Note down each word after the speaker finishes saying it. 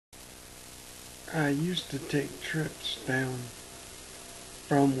I used to take trips down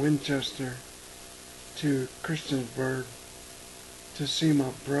from Winchester to Christiansburg to see my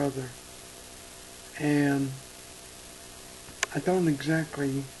brother, and I don't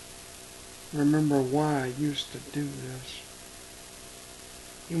exactly remember why I used to do this.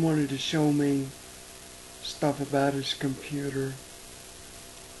 He wanted to show me stuff about his computer.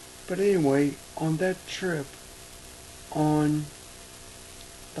 But anyway, on that trip, on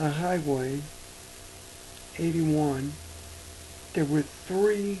the highway 81, there were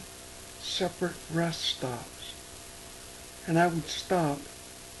 3 separate rest stops. And I would stop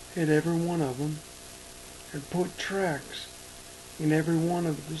at every one of them and put tracks in every one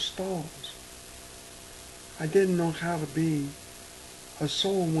of the stalls. I didn't know how to be a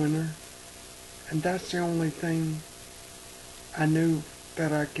soul winner, and that's the only thing I knew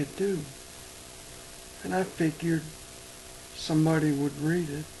that I could do. And I figured somebody would read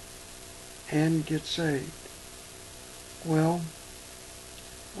it and get saved. Well,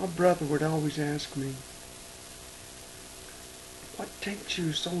 my brother would always ask me, "What takes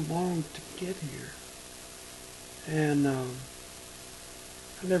you so long to get here?" And I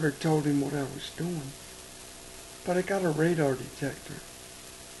never told him what I was doing. But I got a radar detector,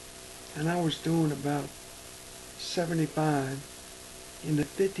 and I was doing about 75 into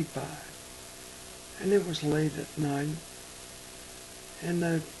 55. And it was late at night, and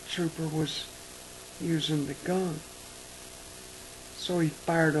the trooper was using the gun. So he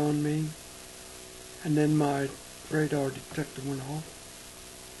fired on me, and then my radar detector went off.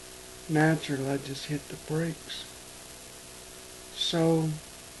 Naturally, I just hit the brakes. So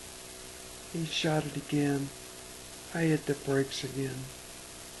he shot it again. I hit the brakes again,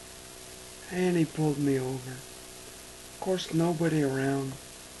 and he pulled me over. Of course, nobody around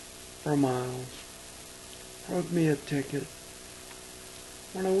for miles. Wrote me a ticket.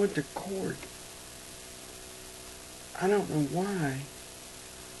 When I went to court, I don't know why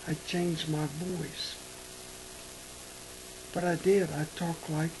I changed my voice, but I did. I talked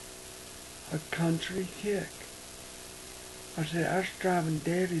like a country hick. I said I was driving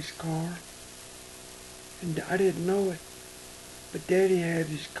Daddy's car, and I didn't know it, but Daddy had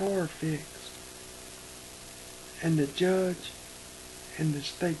his car fixed. And the judge and the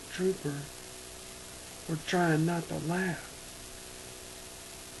state trooper were trying not to laugh.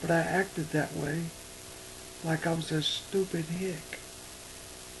 But I acted that way, like I was a stupid hick.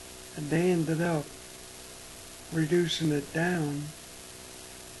 And they ended up reducing it down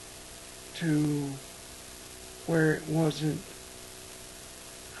to where it wasn't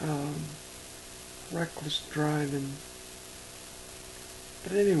reckless driving.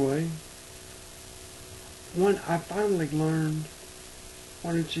 But anyway, when I finally learned,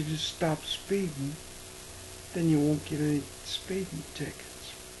 why don't you just stop speeding, then you won't get any speeding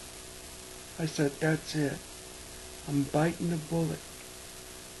tickets. I said, that's it. I'm biting the bullet.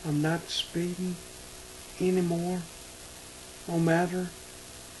 I'm not speeding anymore, no matter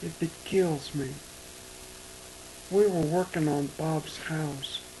if it kills me. We were working on Bob's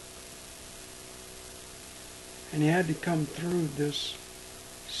house, and he had to come through this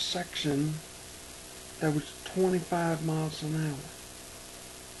section that was 25 miles an hour.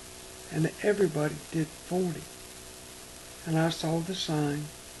 And everybody did 40. And I saw the sign,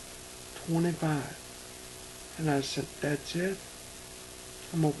 25. And I said, that's it.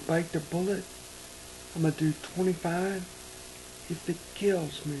 I'm going to bite the bullet. I'm going to do 25 if it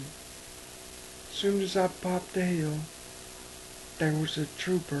kills me. As soon as I popped the hill, there was a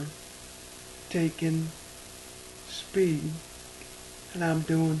trooper taking speed, and I'm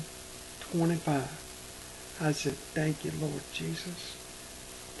doing 25. I said, thank you, Lord Jesus.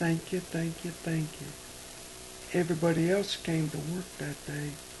 Thank you, thank you, thank you. Everybody else came to work that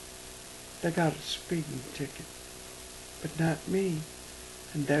day. They got a speeding ticket, but not me.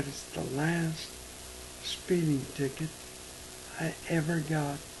 And that is the last speeding ticket I ever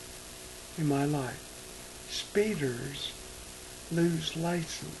got in my life. Speeders lose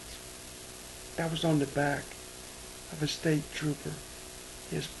license. That was on the back of a state trooper,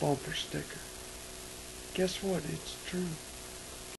 his bumper sticker. Guess what? It's true.